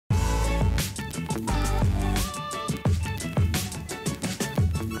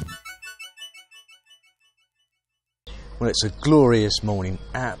Well, it's a glorious morning,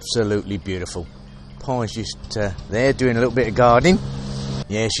 absolutely beautiful. Pi's just there doing a little bit of gardening.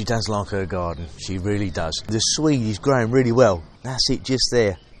 Yeah, she does like her garden, she really does. The swede is growing really well, that's it just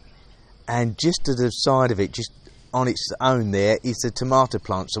there. And just to the side of it, just on its own there, is the tomato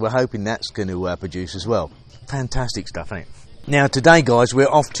plant, so we're hoping that's going to produce as well. Fantastic stuff, ain't it? Now today, guys, we're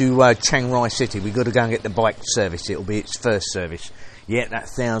off to Chiang Rai City. We've got to go and get the bike serviced. It'll be its first service. Yeah, that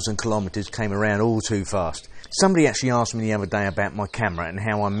 1,000 kilometres came around all too fast. Somebody actually asked me the other day about my camera and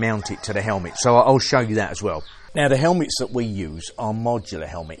how I mount it to the helmet, so I'll show you that as well. Now, the helmets that we use are modular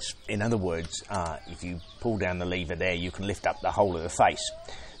helmets. In other words, if you pull down the lever there, you can lift up the whole of the face.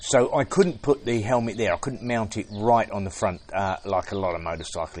 So I couldn't put the helmet there. I couldn't mount it right on the front like a lot of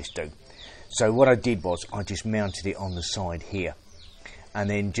motorcyclists do. So what I did was I just mounted it on the side here and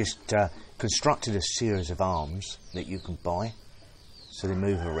then just constructed a series of arms that you can buy so they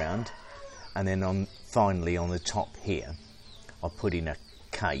move around, and then finally on the top here I put in a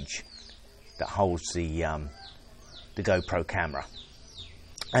cage that holds the GoPro camera,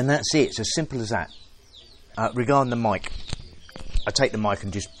 and that's it. It's as simple as that. Regarding the mic, I take the mic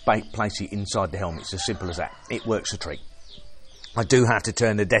and just place it inside the helmet. It's as simple as that. It works a treat. I do have to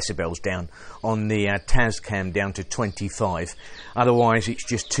turn the decibels down on the Tascam down to 25, otherwise it's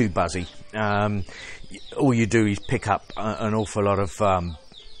just too buzzy. All you do is pick up an awful lot of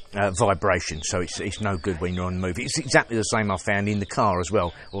vibration, so it's no good when you're on the move. It's exactly the same I found in the car as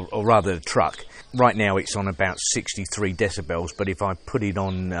well, or rather the truck. Right now it's on about 63 decibels, but if I put it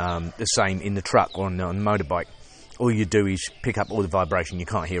on the same in the truck or on the motorbike, all you do is pick up all the vibration, you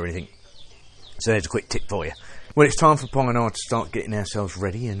can't hear anything. So there's a quick tip for you. Well, it's time for Pi and I to start getting ourselves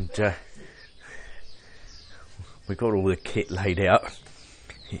ready, and we've got all the kit laid out.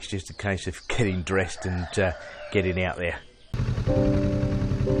 It's just a case of getting dressed and getting out there.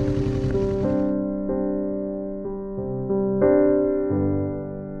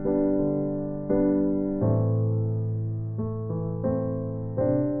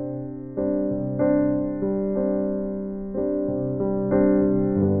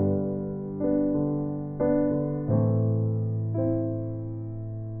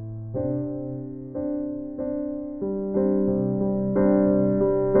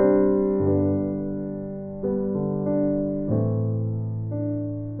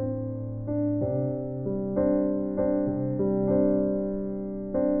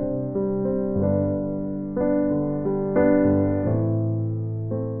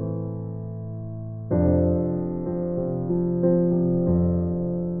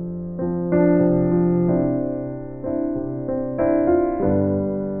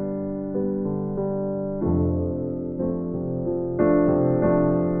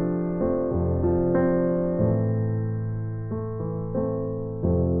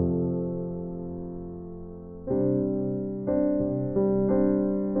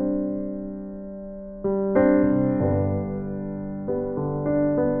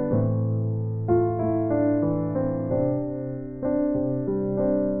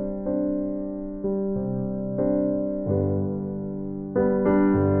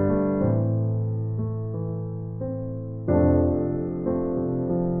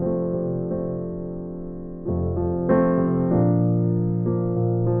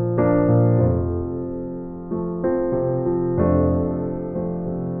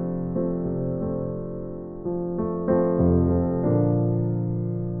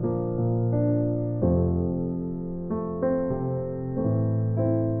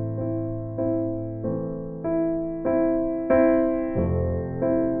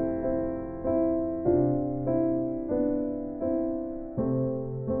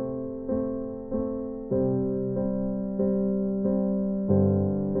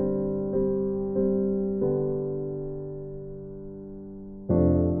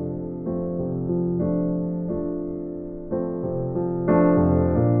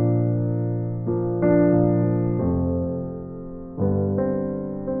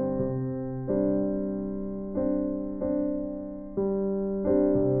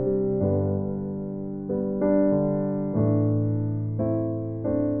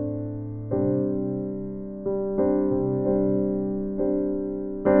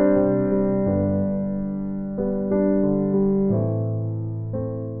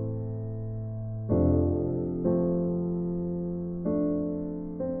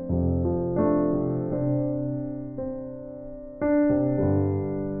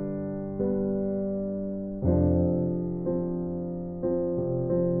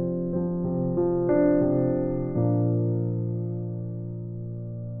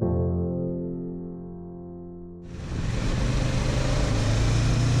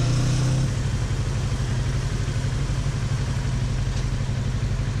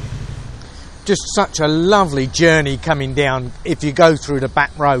 Just such a lovely journey coming down if you go through the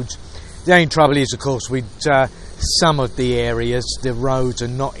back roads. The only trouble is, of course, with some of the areas, the roads are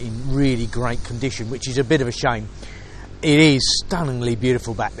not in really great condition, which is a bit of a shame. It is stunningly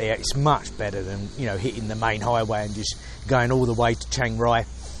beautiful back there. It's much better than, you know, hitting the main highway and just going all the way to Chiang Rai.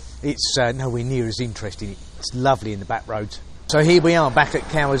 It's nowhere near as interesting. It's lovely in the back roads. So here we are back at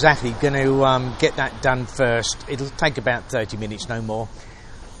Kawasaki, going to get that done first. It'll take about 30 minutes, no more.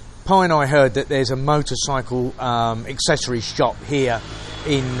 Pi and I heard that there's a motorcycle accessory shop here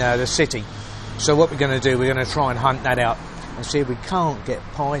in the city. So what we're going to do, we're going to try and hunt that out and see if we can't get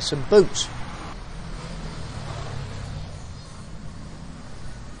Pi some boots.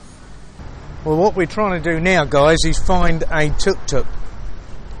 Well, what we're trying to do now, guys, is find a tuk-tuk.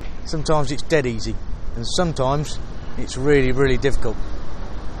 Sometimes it's dead easy, and sometimes it's really, really difficult.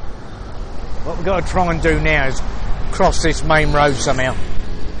 What we've got to try and do now is cross this main road somehow.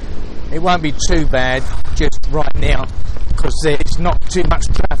 It won't be too bad just right now because there's not too much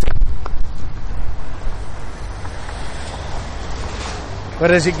traffic.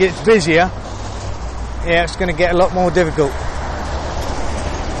 But as it gets busier, yeah, it's going to get a lot more difficult.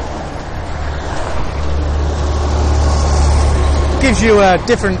 Gives you a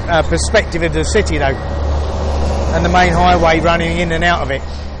different perspective of the city though, and the main highway running in and out of it.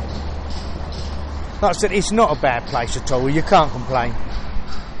 Like I said, it's not a bad place at all, you can't complain.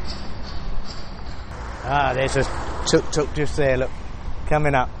 Ah, there's a tuk-tuk just there, look,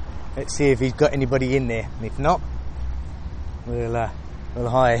 coming up. Let's see if he's got anybody in there, and if not, we'll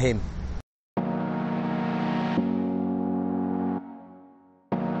hire him.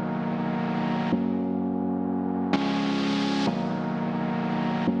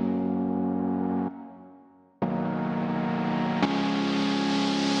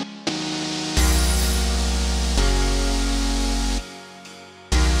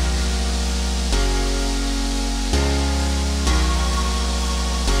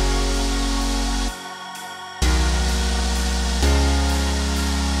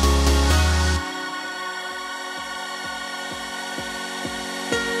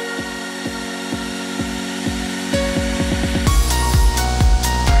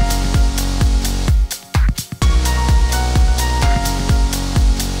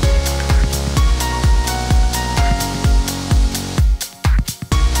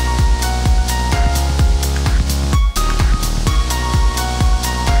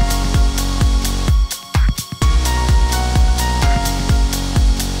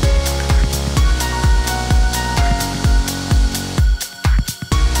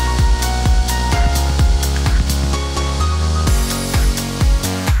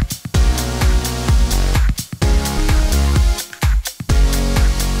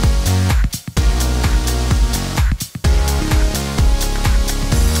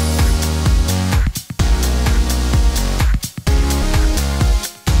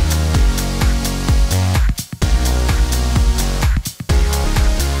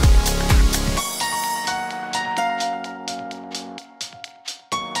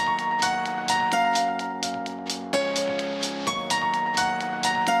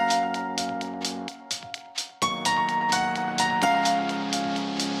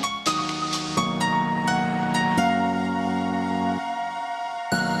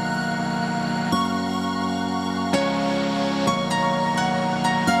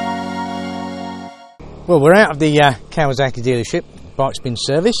 Well, we're out of the Kawasaki dealership. Bike's been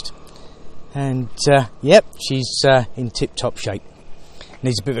serviced, and yep, she's in tip-top shape.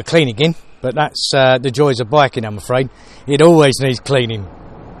 Needs a bit of a clean again, but that's the joys of biking, I'm afraid. It always needs cleaning.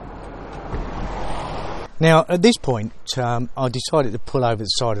 Now, at this point, I decided to pull over the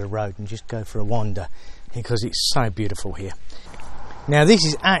side of the road and just go for a wander because it's so beautiful here. Now, this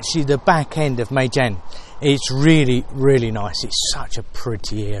is actually the back end of Meijian. It's really, really nice. It's such a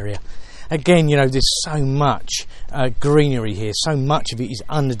pretty area. Again, you know, there's so much greenery here, so much of it is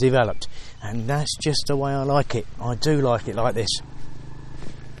underdeveloped, and that's just the way I like it. I do like it like this.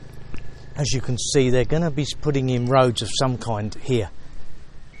 As you can see, they're going to be putting in roads of some kind here.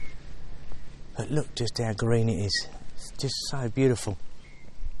 But look just how green it is. It's just so beautiful.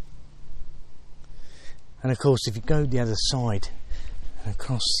 And of course, if you go the other side and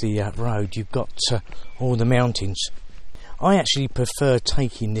across the road, you've got all the mountains. I actually prefer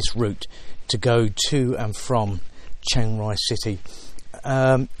taking this route to go to and from Chiang Rai City.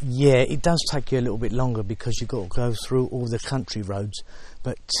 Yeah, it does take you a little bit longer because you've got to go through all the country roads.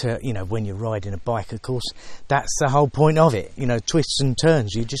 But, you know, when you're riding a bike, of course, that's the whole point of it. You know, twists and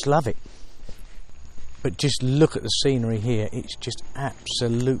turns, you just love it. But just look at the scenery here. It's just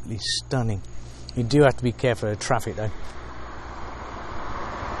absolutely stunning. You do have to be careful of traffic, though.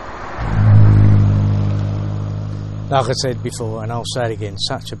 Like I said before, and I'll say it again,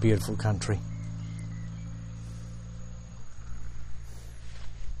 such a beautiful country.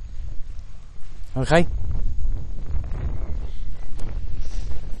 Okay?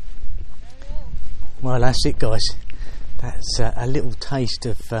 Well, that's it, guys. That's a little taste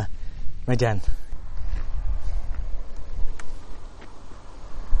of Medan.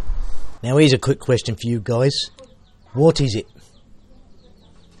 Now, here's a quick question for you guys. What is it?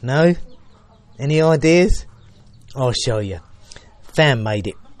 No? Any ideas? I'll show you. Fam made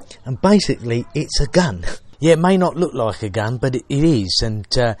it. And basically, it's a gun. Yeah, it may not look like a gun, but it is. And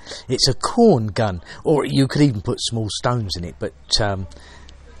it's a corn gun. Or you could even put small stones in it. But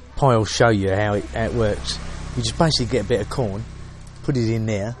Pi will show you how it works. You just basically get a bit of corn, put it in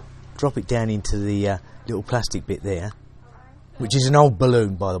there, drop it down into the little plastic bit there, which is an old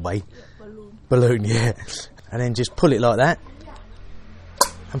balloon, by the way. Balloon, yeah. And then just pull it like that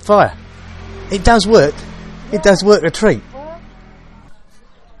and fire. It does work. It does work a treat.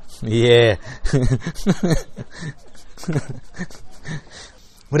 Yeah.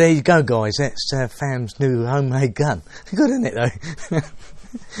 Well, there you go, guys. That's Fam's new homemade gun. Good, isn't it, though?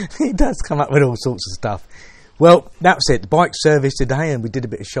 It does come up with all sorts of stuff. Well, that was it. The bike service today, and we did a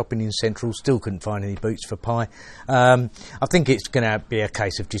bit of shopping in Central. Still couldn't find any boots for Pi. I think it's going to be a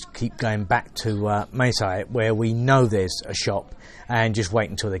case of just keep going back to Mesa, where we know there's a shop, and just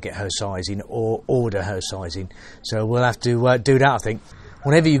wait until they get her size in or order her size in. So we'll have to do that, I think.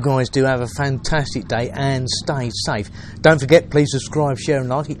 Whatever you guys do, have a fantastic day and stay safe. Don't forget, please subscribe, share and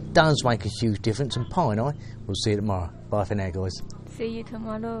like. It does make a huge difference. And Pi and I will see you tomorrow. Bye for now, guys. See you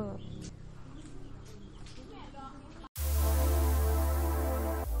tomorrow.